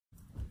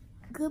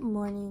Good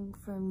morning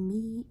for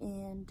me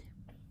and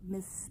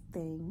Miss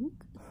Thing.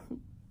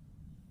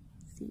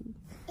 See,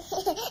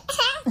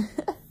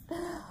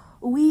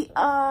 we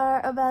are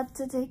about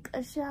to take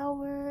a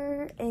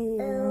shower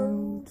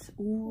and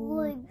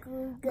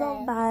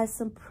go buy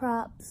some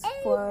props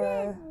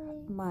for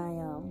my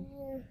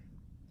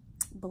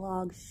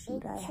blog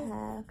shoot I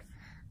have.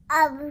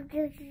 I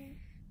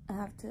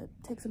have to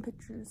take some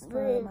pictures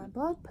for my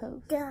blog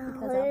post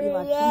because I'll be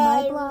launching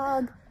my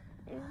blog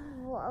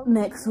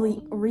next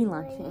week,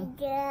 relaunching.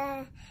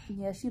 Yeah,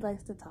 she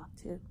likes to talk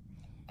too.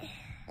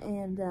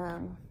 And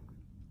then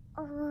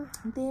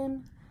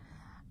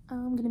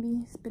I'm gonna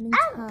be spending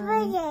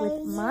time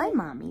with my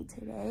mommy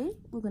today.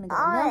 We're gonna get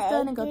our nails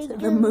done and go to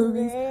the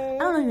movies. I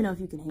don't even know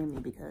if you can hear me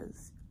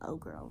because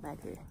girl back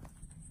here.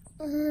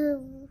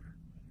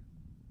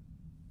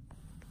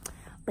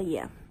 But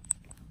yeah,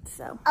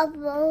 so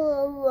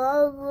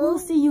we'll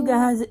see you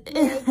guys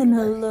in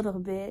a little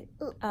bit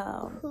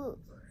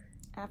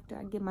after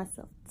I get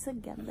myself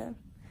together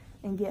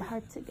and get her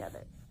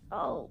together.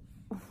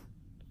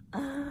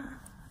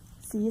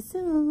 See you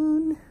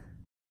soon.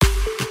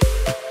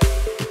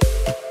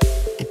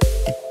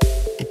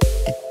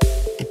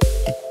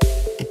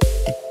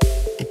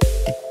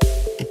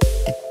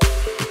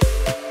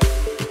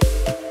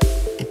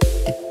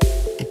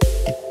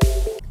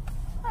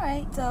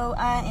 So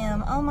I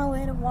am on my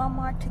way to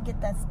Walmart to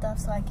get that stuff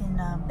so I can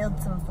build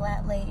some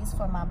flat lays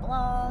for my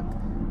blog.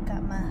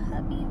 Got my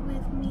hubby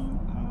with me.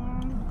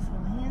 Looks so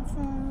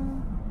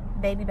handsome.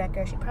 Baby back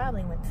there, she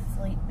probably went to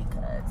sleep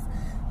because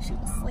she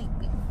was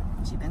sleepy.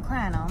 She's been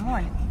crying all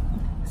morning.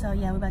 So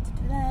yeah, we're about to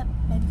do that.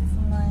 Maybe get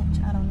some lunch,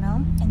 I don't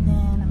know. And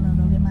then I'm gonna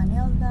go get my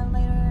nails done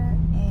later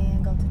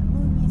and go to the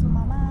movies with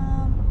my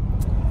mom.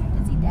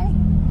 Busy day.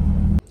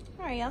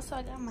 Alright y'all, so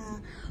I got my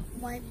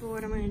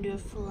whiteboard. I'm gonna do a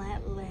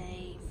flat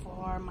lay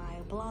for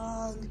my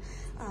blog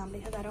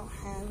because I don't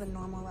have a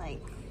normal,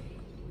 like,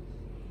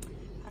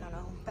 I don't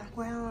know,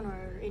 background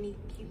or any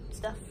cute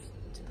stuff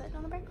to put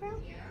on the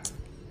background.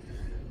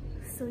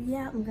 So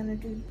yeah, I'm gonna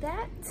do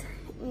that,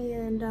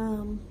 and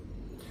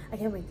I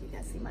can't wait till you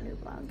guys see my new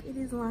blog. It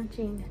is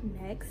launching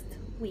next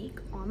week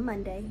on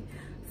Monday,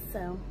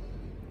 so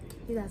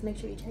you guys make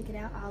sure you check it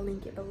out. I'll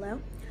link it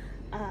below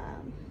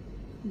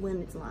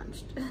when it's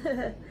launched.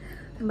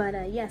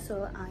 But yeah,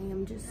 so I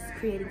am just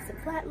creating some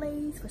flat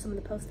lays for some of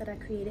the posts that I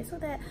created so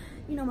that,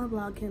 you know, my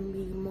blog can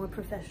be more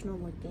professional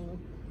looking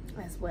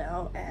as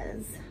well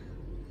as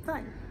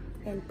fun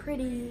and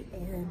pretty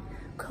and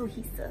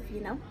cohesive, you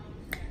know.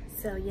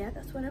 So yeah,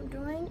 that's what I'm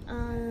doing.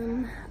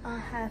 I'll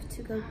have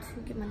to go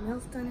to get my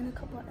nails done in a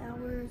couple of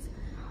hours.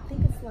 I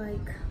think it's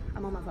like,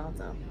 I'm on my phone,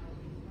 so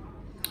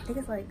I think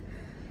it's like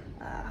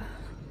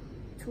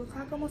 2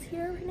 o'clock almost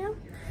here right now.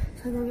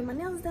 So I'm gonna get my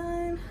nails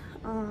done.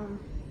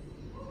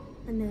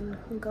 And then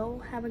go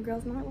have a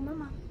girls' night with my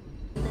mom.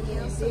 The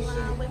nail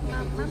salon with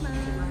my mama.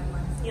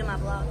 See you in my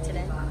vlog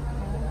today.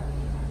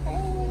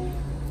 Hey.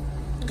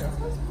 That's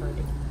so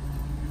pretty.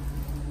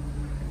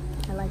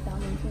 I like that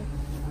one too.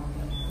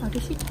 How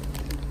does she? You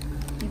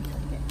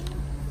took it.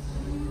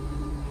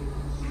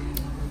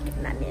 Get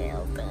my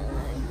nails done.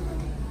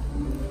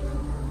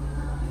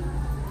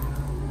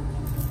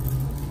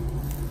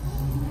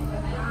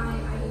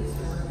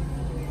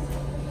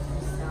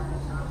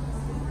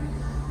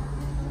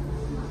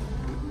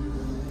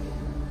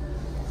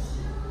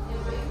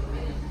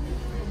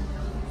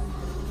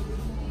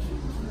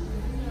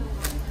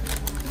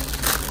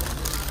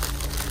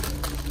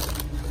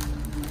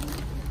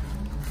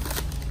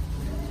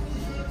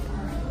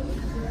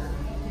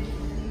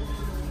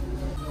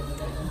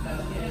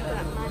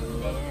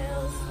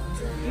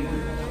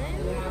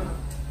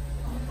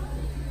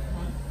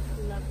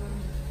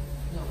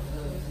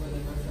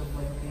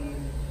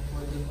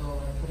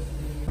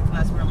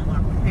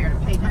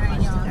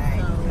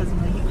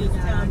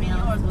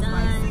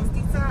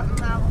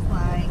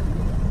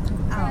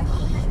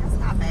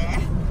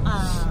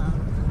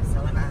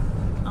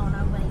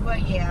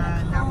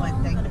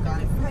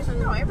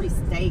 Every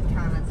state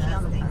kind of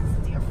does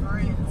things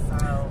different,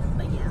 so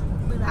but yeah,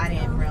 I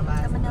didn't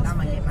realize it, but I'm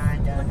gonna get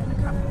mine done in a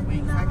couple of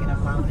weeks. I get a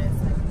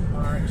bonus in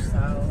March, so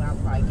I'll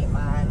probably get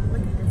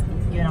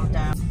them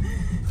done.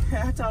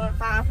 I told her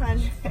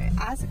 500.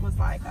 Isaac was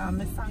like,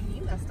 Miss Sonya,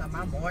 you messed up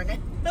my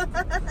morning.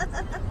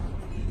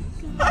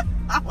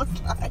 I was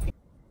like,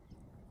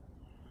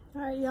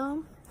 all right,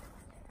 y'all,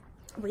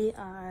 we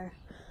are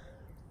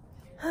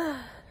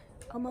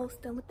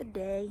almost done with the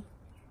day.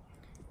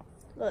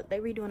 Look, they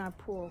redoing our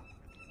pool.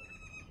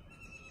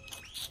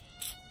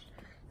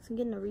 So I'm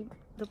getting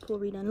the pool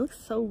redone. It looks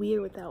so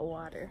weird without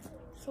water.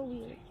 So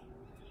weird.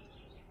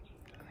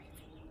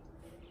 Crazy.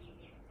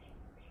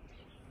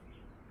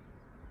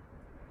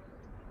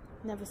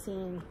 Never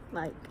seen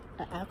like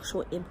an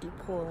actual empty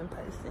pool in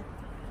person.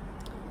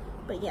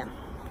 But yeah,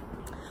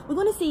 we're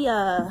gonna see.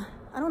 I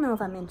don't know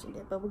if I mentioned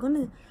it, but we're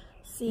gonna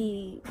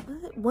see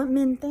What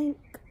Men Think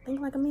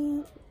Like a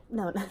Man.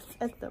 No,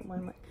 that's the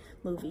one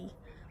movie.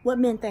 What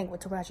Men Think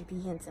with Taraji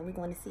P. Henson. We're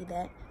going to see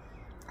that.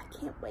 I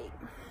can't wait.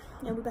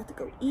 and we're about to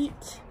go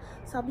eat.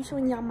 So I'll be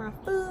showing y'all my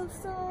food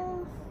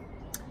soon,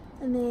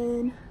 and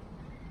then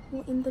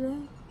we'll end the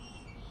day.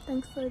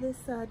 Thanks for this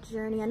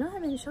journey. I know I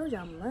haven't showed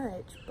y'all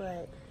much,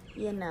 but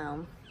you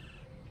know,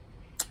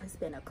 it's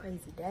been a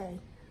crazy day.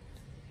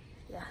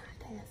 Yeah,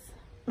 it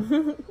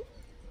has.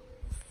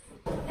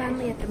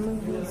 Finally at the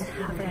movies.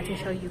 I forgot to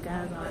show you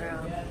guys our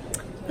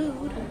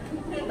food,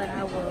 but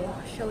I will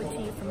show it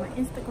to you from my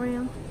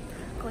Instagram.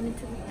 Going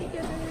into the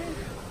theater.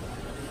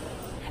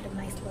 Had a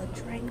nice little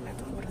drink. About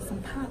to order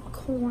some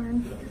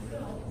popcorn.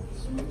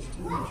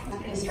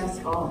 It's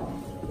stressful.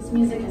 This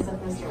music is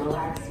supposed to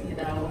relax you,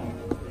 though.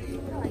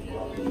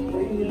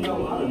 You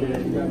know how to do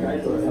it. You got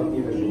guys that help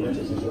you with the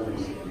renters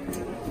insurance.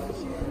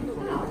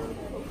 Wow.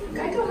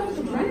 Geico helps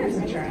with renter's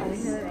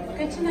insurance.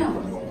 Good to know.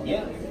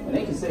 Yeah, and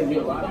they can save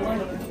you a lot of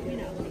money.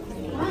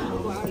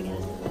 Wow.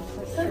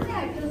 So yeah,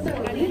 I feel so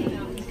relieved.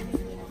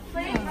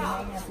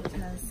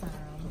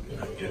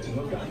 Get to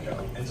know Geico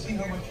and see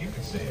how much you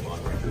can save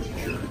on renter's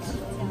insurance.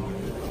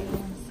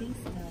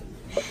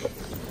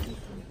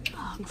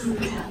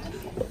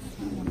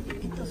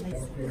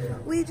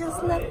 We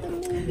just left the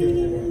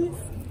movies.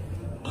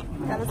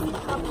 Got us some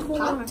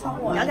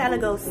popcorn. Y'all gotta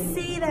go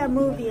see that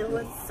movie. It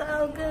was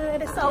so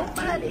good. It's so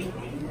funny.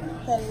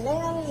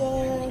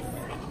 Hilarious.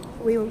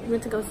 We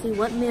went to go see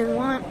What Men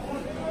Want.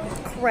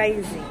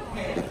 Crazy.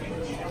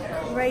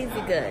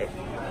 Crazy good.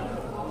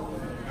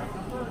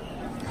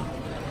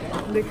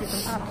 Get you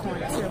some popcorn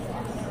too.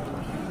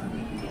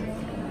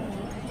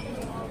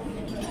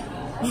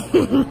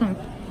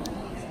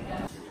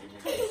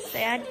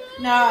 Dad?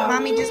 No.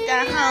 Mommy just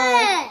got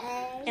home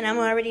and I'm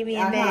already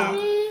being bad.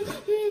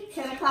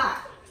 10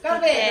 o'clock. Go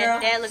to bed, girl.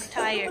 Dad looks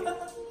tired.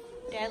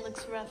 Dad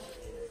looks rough.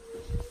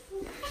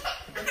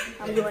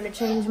 I'm going to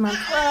change my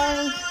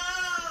clothes.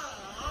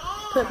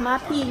 Put my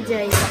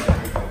PJs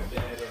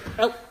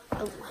on. Oh.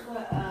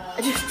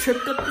 I just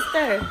tripped up the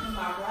stairs.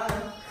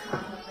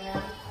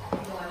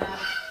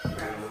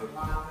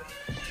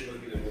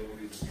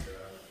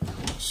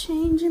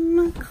 Changing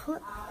my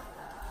clothes.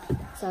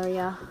 Sorry,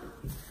 y'all.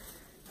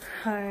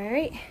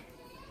 Alright.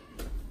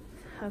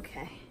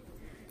 Okay.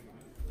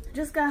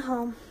 Just got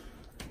home.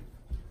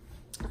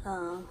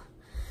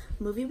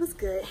 Movie was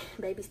good.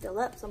 Baby's still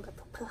up, so I'm about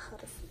to put her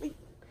to sleep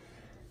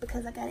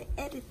because I gotta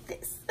edit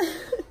this.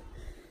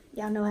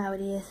 Y'all know how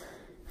it is.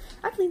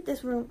 I cleaned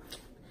this room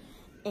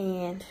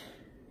and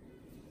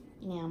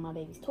now my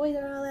baby's toys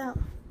are all out.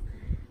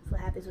 That's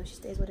what happens when she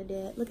stays with her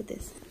dad. Look at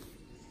this.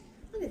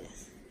 Look at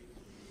this.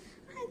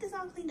 I had this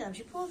all cleaned up.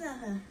 She pulls out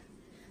her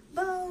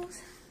bows.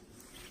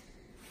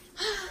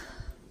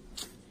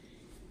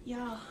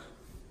 Y'all,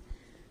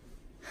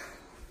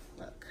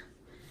 look.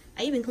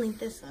 I even cleaned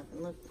this up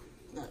and look,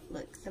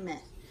 it's a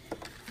mess.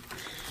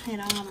 I had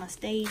all my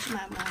stage,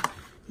 my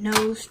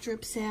nose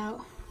strips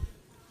out.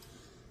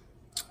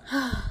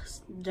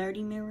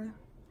 Dirty mirror.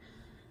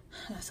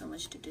 I got so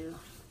much to do.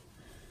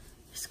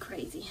 It's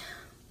crazy.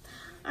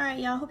 All right,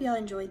 y'all. Hope y'all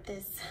enjoyed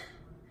this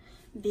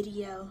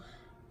video.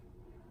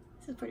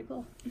 This is pretty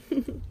cool.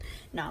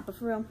 Nah, but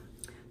for real,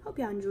 hope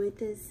y'all enjoyed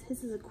this.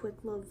 This is a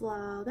quick little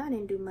vlog. I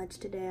didn't do much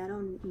today. I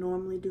don't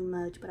normally do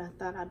much, but I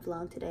thought I'd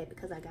vlog today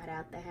because I got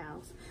out the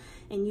house.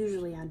 And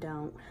usually I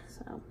don't.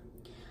 So,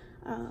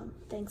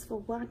 thanks for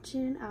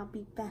watching. I'll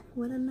be back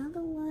with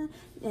another one.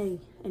 Hey,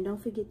 and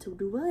don't forget to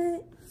do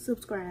what?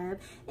 Subscribe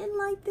and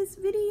like this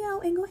video.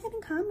 And go ahead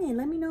and comment.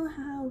 Let me know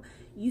how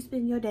you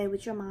spend your day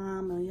with your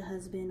mom or your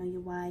husband or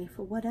your wife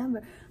or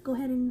whatever. Go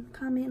ahead and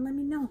comment and let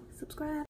me know. Subscribe.